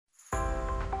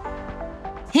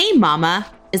Hey mama,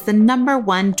 is the number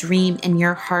one dream in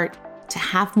your heart to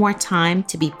have more time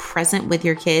to be present with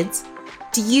your kids?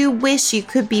 Do you wish you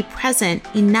could be present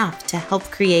enough to help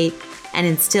create and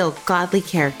instill godly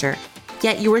character,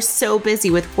 yet you are so busy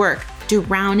with work,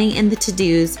 drowning in the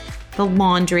to-dos, the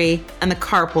laundry, and the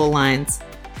carpool lines?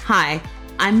 Hi,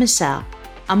 I'm Michelle,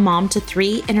 a mom to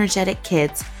 3 energetic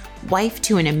kids, wife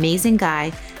to an amazing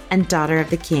guy, and daughter of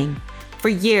the king. For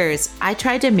years, I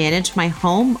tried to manage my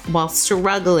home while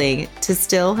struggling to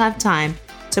still have time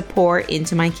to pour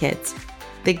into my kids.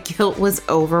 The guilt was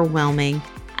overwhelming,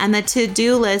 and the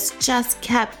to-do list just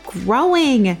kept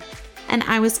growing. And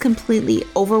I was completely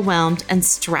overwhelmed and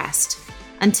stressed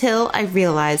until I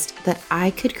realized that I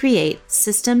could create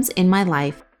systems in my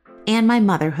life and my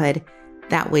motherhood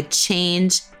that would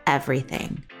change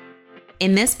everything.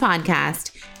 In this podcast,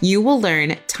 you will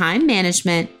learn time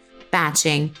management,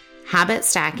 batching, habit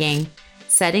stacking,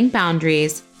 setting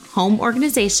boundaries, home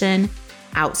organization,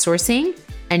 outsourcing,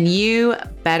 and you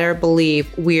better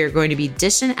believe we are going to be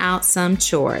dishing out some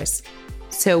chores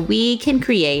so we can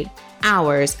create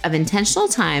hours of intentional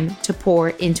time to pour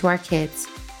into our kids,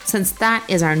 since that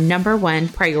is our number one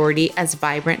priority as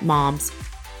vibrant moms.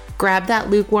 Grab that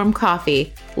lukewarm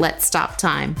coffee. Let's stop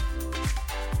time.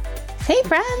 Hey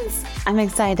friends, I'm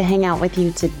excited to hang out with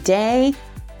you today.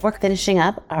 We're finishing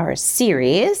up our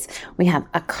series. We have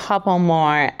a couple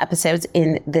more episodes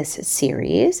in this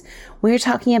series. We're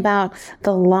talking about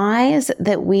the lies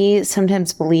that we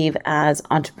sometimes believe as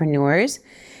entrepreneurs,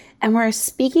 and we're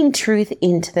speaking truth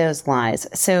into those lies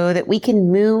so that we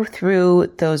can move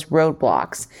through those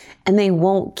roadblocks and they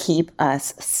won't keep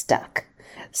us stuck.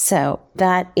 So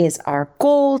that is our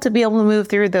goal, to be able to move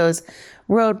through those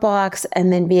roadblocks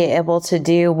and then be able to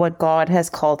do what God has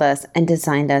called us and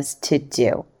designed us to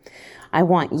do. I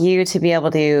want you to be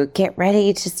able to get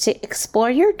ready just to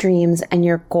explore your dreams and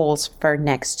your goals for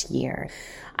next year.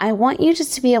 I want you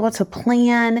just to be able to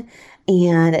plan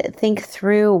and think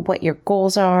through what your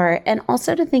goals are, and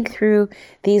also to think through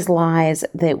these lies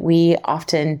that we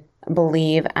often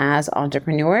believe as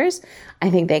entrepreneurs. I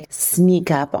think they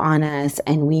sneak up on us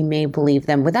and we may believe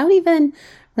them without even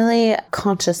really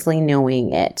consciously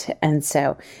knowing it. And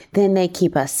so then they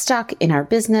keep us stuck in our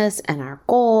business and our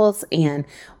goals and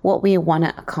what we want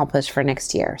to accomplish for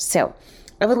next year. So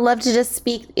I would love to just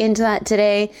speak into that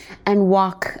today and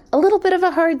walk a little bit of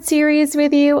a hard series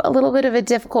with you, a little bit of a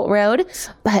difficult road.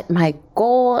 But my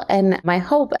goal and my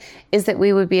hope is that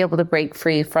we would be able to break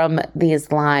free from these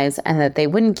lies and that they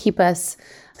wouldn't keep us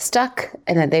stuck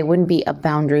and that they wouldn't be a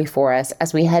boundary for us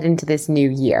as we head into this new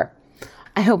year.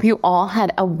 I hope you all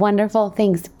had a wonderful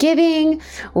Thanksgiving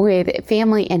with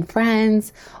family and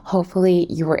friends. Hopefully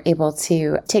you were able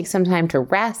to take some time to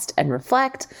rest and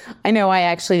reflect. I know I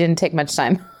actually didn't take much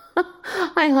time.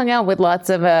 I hung out with lots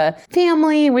of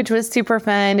family, which was super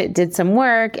fun, did some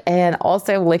work, and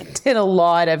also did a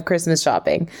lot of Christmas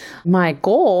shopping. My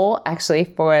goal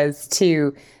actually was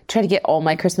to try to get all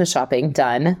my Christmas shopping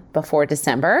done before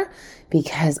December,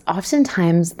 because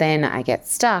oftentimes then I get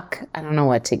stuck. I don't know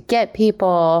what to get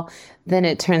people. Then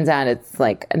it turns out it's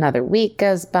like another week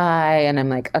goes by and I'm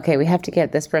like, okay, we have to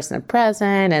get this person a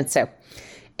present. And so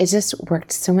it just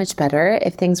worked so much better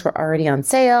if things were already on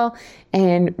sale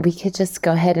and we could just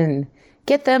go ahead and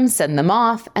get them, send them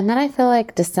off. And then I feel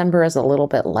like December is a little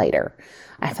bit lighter.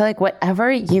 I feel like whatever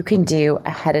you can do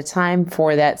ahead of time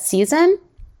for that season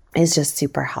is just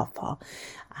super helpful.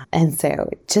 And so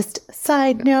just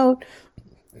side note,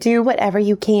 do whatever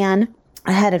you can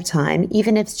ahead of time,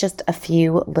 even if it's just a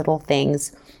few little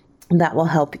things that will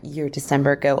help your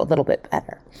December go a little bit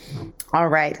better. All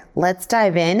right, let's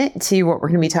dive in to what we're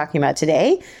going to be talking about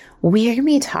today. We are going to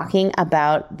be talking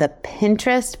about the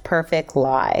Pinterest perfect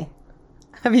lie.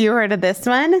 Have you heard of this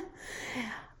one?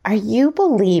 Are you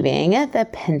believing the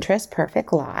Pinterest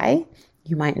perfect lie?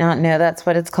 You might not know that's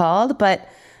what it's called, but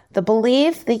the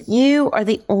belief that you are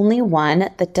the only one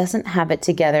that doesn't have it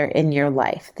together in your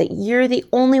life, that you're the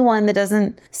only one that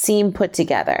doesn't seem put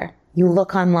together. You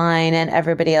look online and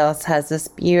everybody else has this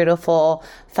beautiful,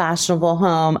 fashionable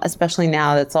home, especially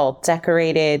now that's all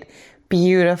decorated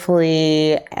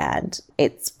beautifully and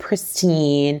it's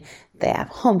pristine. They have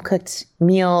home cooked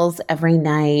meals every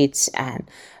night and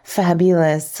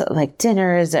fabulous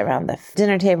dinners around the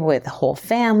dinner table with the whole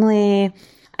family.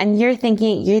 And you're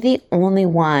thinking you're the only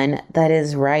one that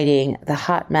is riding the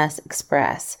hot mess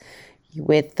express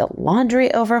with the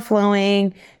laundry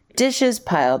overflowing, dishes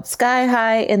piled sky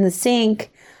high in the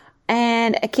sink,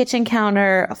 and a kitchen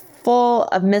counter full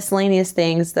of miscellaneous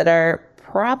things that are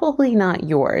probably not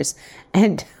yours,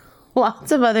 and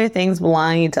lots of other things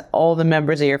belonging to all the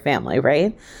members of your family,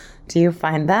 right? Do you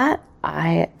find that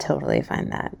I totally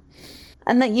find that.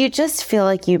 And that you just feel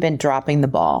like you've been dropping the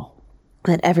ball,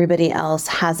 that everybody else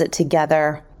has it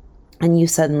together and you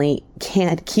suddenly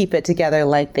can't keep it together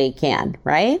like they can,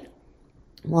 right?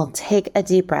 Well, take a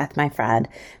deep breath, my friend,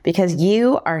 because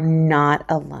you are not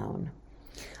alone.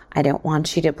 I don't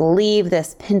want you to believe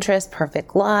this Pinterest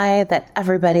perfect lie that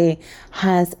everybody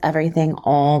has everything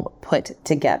all put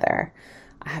together.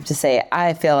 I have to say,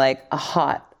 I feel like a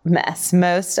hot mess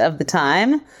most of the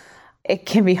time. It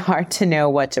can be hard to know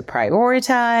what to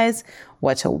prioritize,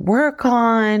 what to work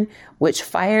on, which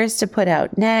fires to put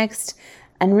out next.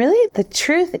 And really, the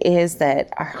truth is that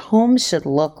our home should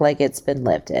look like it's been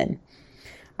lived in.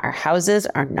 Our houses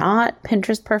are not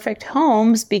Pinterest perfect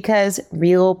homes because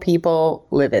real people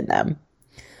live in them.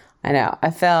 I know,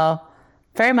 I feel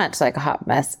very much like a hot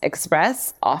mess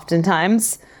express.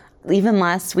 Oftentimes, even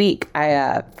last week,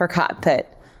 I forgot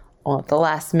that, at the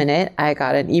last minute, I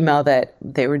got an email that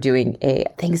they were doing a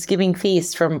Thanksgiving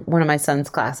feast from one of my son's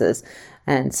classes.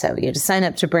 And so you had to sign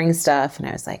up to bring stuff. And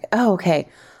I was like, oh, okay,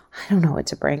 I don't know what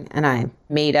to bring. And I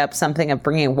made up something of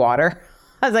bringing water.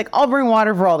 I was like, I'll bring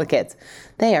water for all the kids.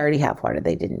 They already have water.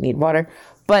 They didn't need water.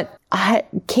 But I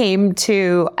came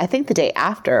to, I think the day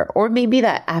after, or maybe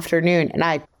that afternoon, and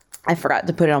I forgot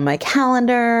to put it on my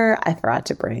calendar. I forgot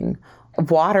to bring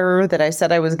water that I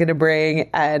said I was going to bring.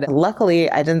 And luckily,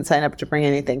 I didn't sign up to bring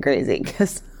anything crazy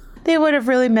because they would have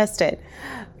really missed it.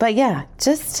 But yeah,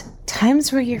 just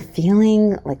times where you're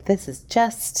feeling like this is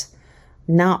just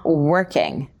not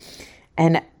working.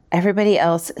 And everybody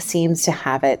else seems to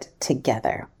have it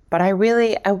together. But I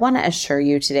want to assure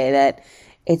you today that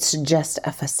it's just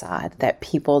a facade, that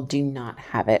people do not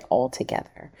have it all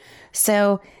together.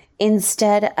 So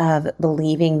instead of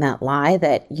believing that lie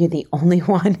that you're the only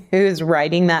one who's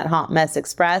writing that hot mess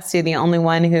express, you're the only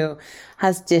one who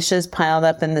has dishes piled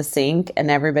up in the sink and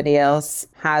everybody else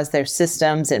has their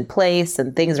systems in place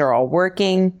and things are all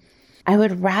working, I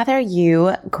would rather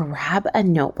you grab a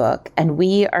notebook and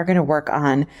we are going to work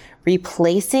on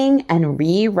replacing and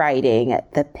rewriting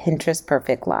the Pinterest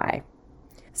perfect lie.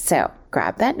 So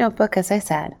grab that notebook, as I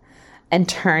said, and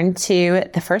turn to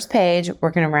the first page.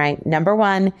 We're going to write number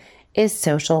 1 is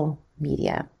social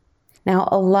media. Now,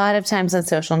 a lot of times on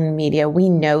social media, we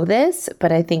know this,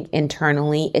 but I think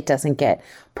internally it doesn't get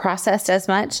processed as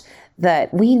much,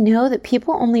 that we know that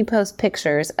people only post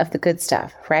pictures of the good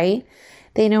stuff, right?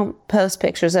 They don't post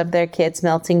pictures of their kids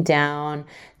melting down.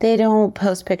 They don't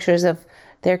post pictures of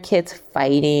their kids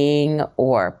fighting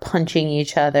or punching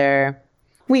each other.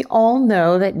 We all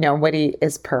know that nobody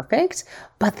is perfect,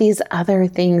 but these other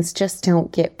things just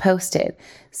don't get posted.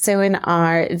 So in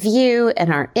our view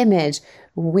and our image,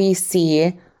 we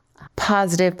see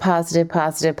positive pictures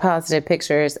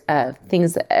of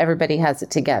things that everybody has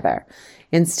it together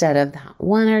instead of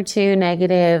one or two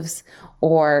negatives,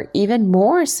 or even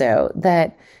more so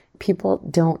that people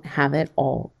don't have it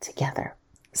all together.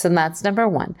 So that's number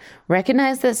 1.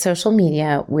 Recognize that social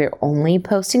media, we're only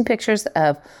posting pictures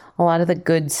of a lot of the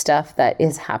good stuff that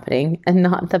is happening and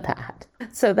not the bad.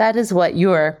 So that is what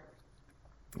you're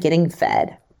getting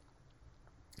fed.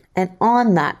 And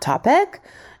on that topic,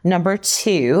 number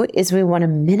 2 is we want to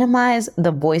minimize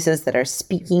the voices that are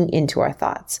speaking into our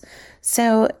thoughts.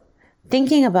 So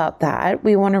thinking about that,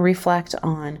 we want to reflect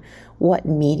on what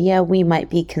media we might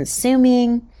be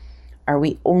consuming. Are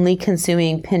we only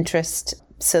consuming Pinterest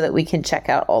so that we can check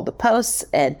out all the posts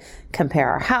and compare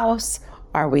our house?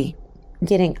 Are we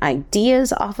getting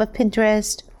ideas off of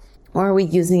Pinterest? Or are we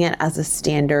using it as a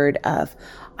standard of,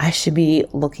 I should be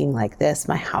looking like this,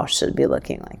 my house should be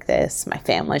looking like this, my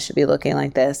family should be looking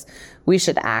like this, we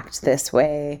should act this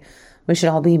way, we should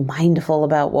all be mindful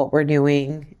about what we're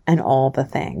doing, and all the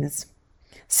things.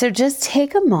 So just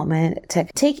take a moment to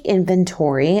take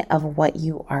inventory of what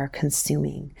you are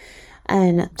consuming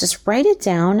and just write it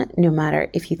down, no matter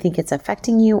if you think it's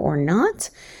affecting you or not,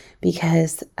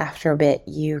 because after a bit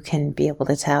you can be able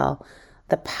to tell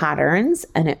the patterns,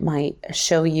 and it might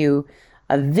show you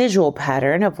a visual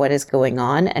pattern of what is going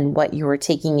on and what you are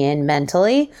taking in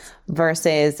mentally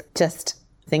versus just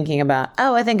thinking about,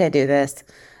 oh, I think I do this.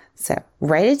 So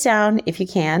write it down if you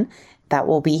can. That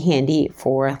will be handy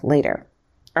for later.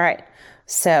 All right.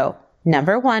 So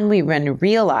number 1, we want to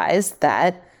realize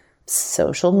that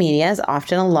social media is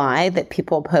often a lie, that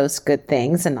people post good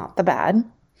things and not the bad.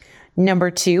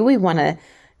 Number 2, we want to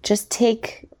just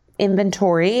take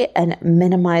inventory and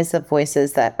minimize the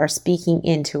voices that are speaking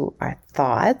into our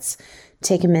thoughts.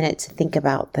 Take a minute to think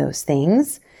about those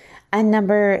things. And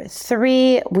number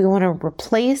 3, we want to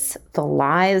replace the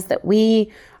lies that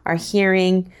we are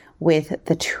hearing with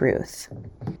the truth.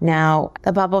 Now,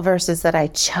 the Bible verses that I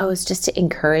chose just to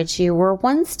encourage you were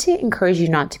ones to encourage you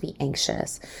not to be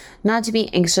anxious. Not to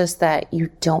be anxious that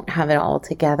you don't have it all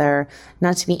together.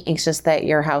 Not to be anxious that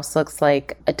your house looks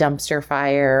like a dumpster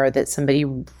fire or that somebody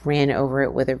ran over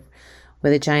it with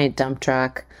a giant dump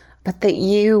truck. But that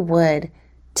you would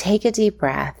take a deep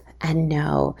breath and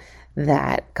know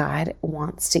that God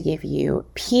wants to give you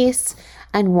peace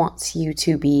and wants you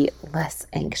to be less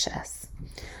anxious.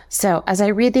 So as I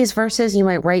read these verses, you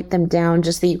might write them down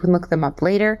just so you can look them up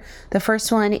later. The first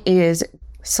one is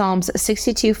Psalms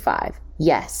 62:5.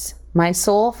 Yes, my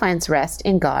soul finds rest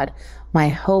in God. My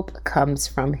hope comes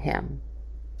from him.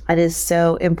 It is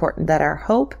so important that our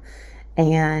hope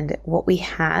and what we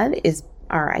have is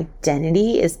our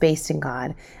identity is based in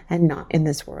God and not in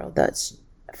this world that's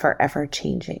forever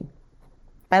changing.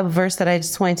 Bible verse that I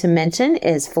just wanted to mention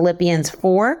is Philippians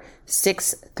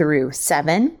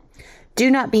 4:6-7. Do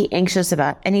not be anxious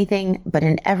about anything, but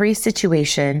in every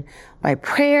situation, by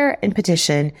prayer and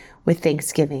petition with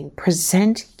thanksgiving,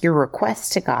 present your requests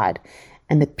to God,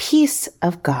 and the peace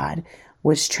of God,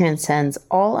 which transcends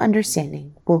all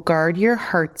understanding, will guard your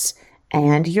hearts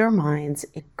and your minds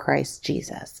in Christ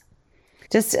Jesus.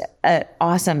 Just an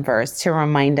awesome verse to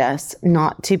remind us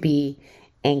not to be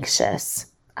anxious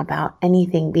about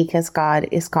anything because God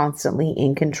is constantly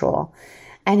in control.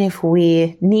 And if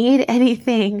we need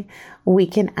anything, we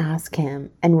can ask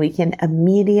him and we can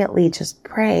immediately just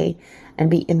pray and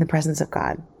be in the presence of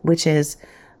God, which is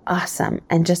awesome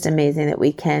and just amazing that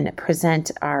we can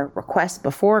present our requests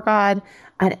before God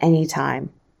at any time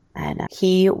and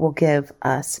he will give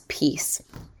us peace.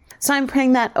 So I'm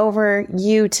praying that over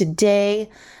you today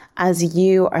as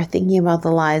you are thinking about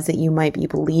the lies that you might be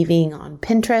believing on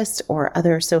Pinterest or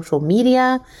other social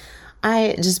media.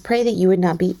 I just pray that you would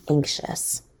not be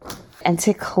anxious. And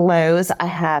to close, I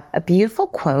have a beautiful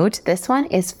quote. This one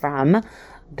is from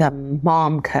the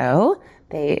Mom Co.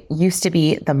 They used to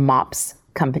be the Mops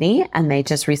Company, and they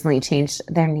just recently changed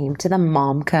their name to the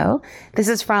Mom Co. This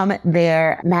is from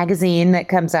their magazine that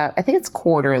comes out, I think it's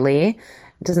quarterly.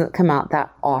 It doesn't come out that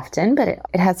often, but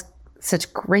it has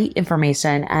such great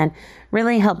information and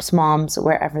really helps moms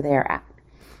wherever they're at.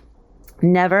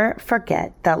 Never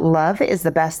forget that love is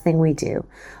the best thing we do.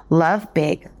 Love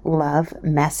big, love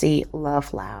messy,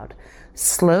 love loud.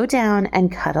 Slow down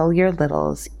and cuddle your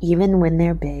littles even when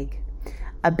they're big.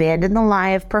 Abandon the lie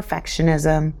of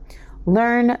perfectionism.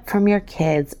 Learn from your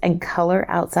kids and color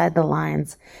outside the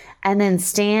lines, and then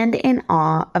stand in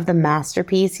awe of the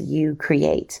masterpiece you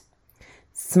create.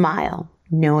 Smile,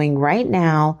 knowing right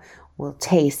now will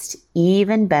taste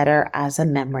even better as a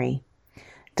memory.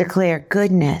 Declare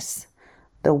goodness.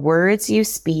 The words you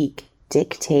speak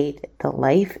dictate the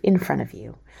life in front of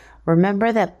you.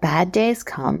 Remember that bad days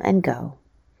come and go.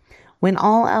 When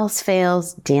all else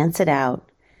fails, dance it out.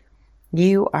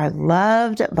 You are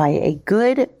loved by a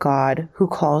good God who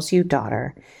calls you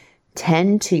daughter.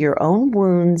 Tend to your own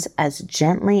wounds as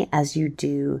gently as you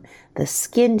do the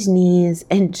skinned knees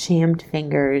and jammed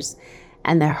fingers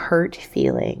and the hurt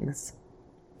feelings.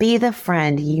 Be the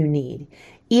friend you need,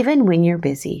 even when you're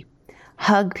busy.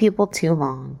 Hug people too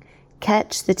long.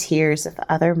 Catch the tears of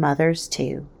other mothers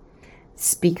too.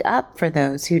 Speak up for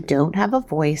those who don't have a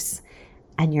voice,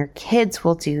 and your kids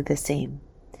will do the same.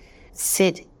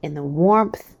 Sit in the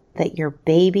warmth that your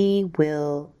baby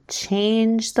will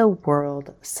change the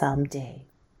world someday,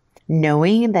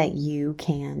 knowing that you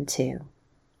can too.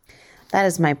 That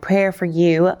is my prayer for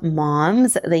you,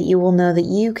 moms, that you will know that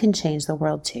you can change the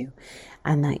world too,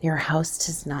 and that your house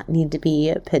does not need to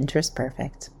be Pinterest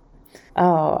perfect.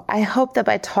 Oh, I hope that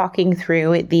by talking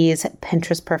through these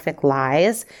Pinterest perfect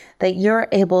lies, that you're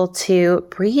able to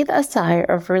breathe a sigh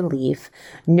of relief,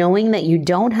 knowing that you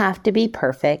don't have to be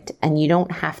perfect and you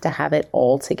don't have to have it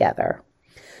all together.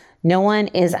 No one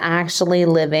is actually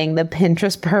living the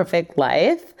Pinterest perfect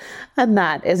life, and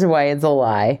that is why it's a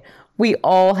lie. We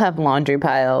all have laundry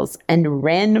piles and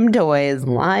random toys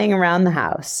lying around the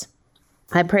house.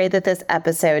 I pray that this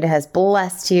episode has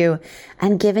blessed you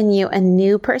and given you a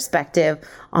new perspective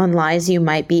on lies you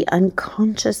might be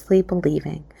unconsciously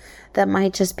believing that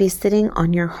might just be sitting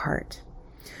on your heart.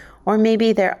 Or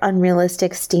maybe they're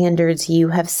unrealistic standards you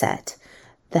have set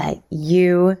that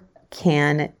you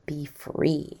can be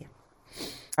free.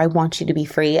 I want you to be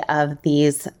free of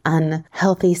these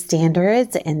unhealthy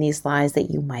standards and these lies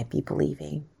that you might be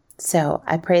believing. So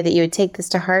I pray that you would take this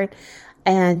to heart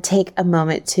and take a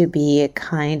moment to be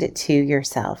kind to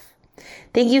yourself.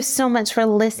 Thank you so much for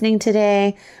listening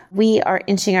today. We are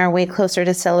inching our way closer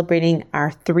to celebrating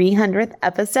our 300th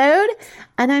episode,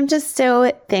 and I'm just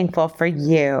so thankful for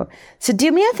you. So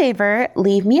do me a favor,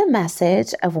 leave me a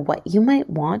message of what you might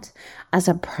want as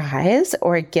a prize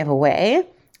or a giveaway.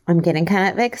 I'm getting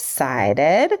kind of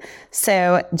excited.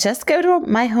 So just go to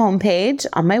my homepage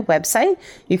on my website.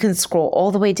 You can scroll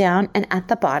all the way down, and at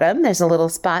the bottom, there's a little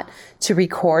spot to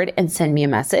record and send me a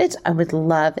message. I would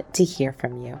love to hear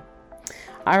from you.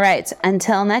 All right,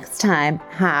 until next time,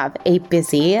 have a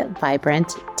busy,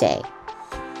 vibrant day.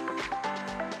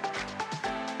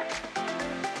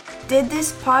 Did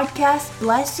this podcast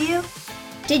bless you?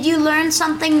 Did you learn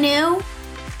something new?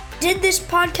 Did this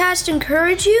podcast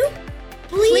encourage you?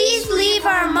 Please leave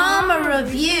our mom a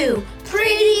review.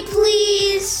 Pretty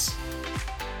please.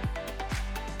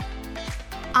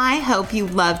 I hope you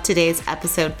loved today's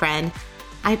episode, friend.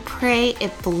 I pray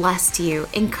it blessed you,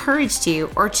 encouraged you,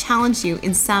 or challenged you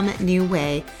in some new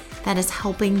way that is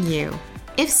helping you.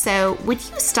 If so, would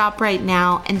you stop right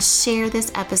now and share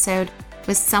this episode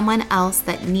with someone else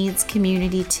that needs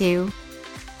community too?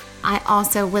 I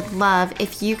also would love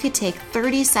if you could take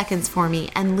 30 seconds for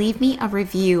me and leave me a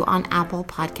review on Apple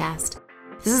Podcast.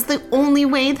 This is the only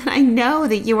way that I know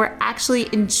that you are actually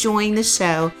enjoying the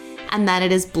show and that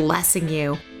it is blessing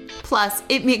you. Plus,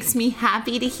 it makes me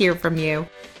happy to hear from you.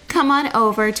 Come on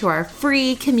over to our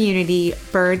free community,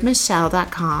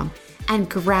 birdmichelle.com, and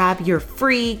grab your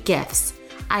free gifts.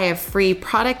 I have free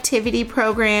productivity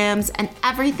programs and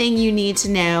everything you need to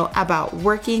know about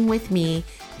working with me,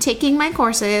 taking my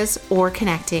courses, or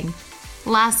connecting.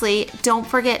 Lastly, don't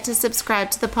forget to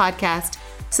subscribe to the podcast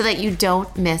so that you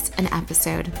don't miss an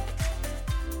episode.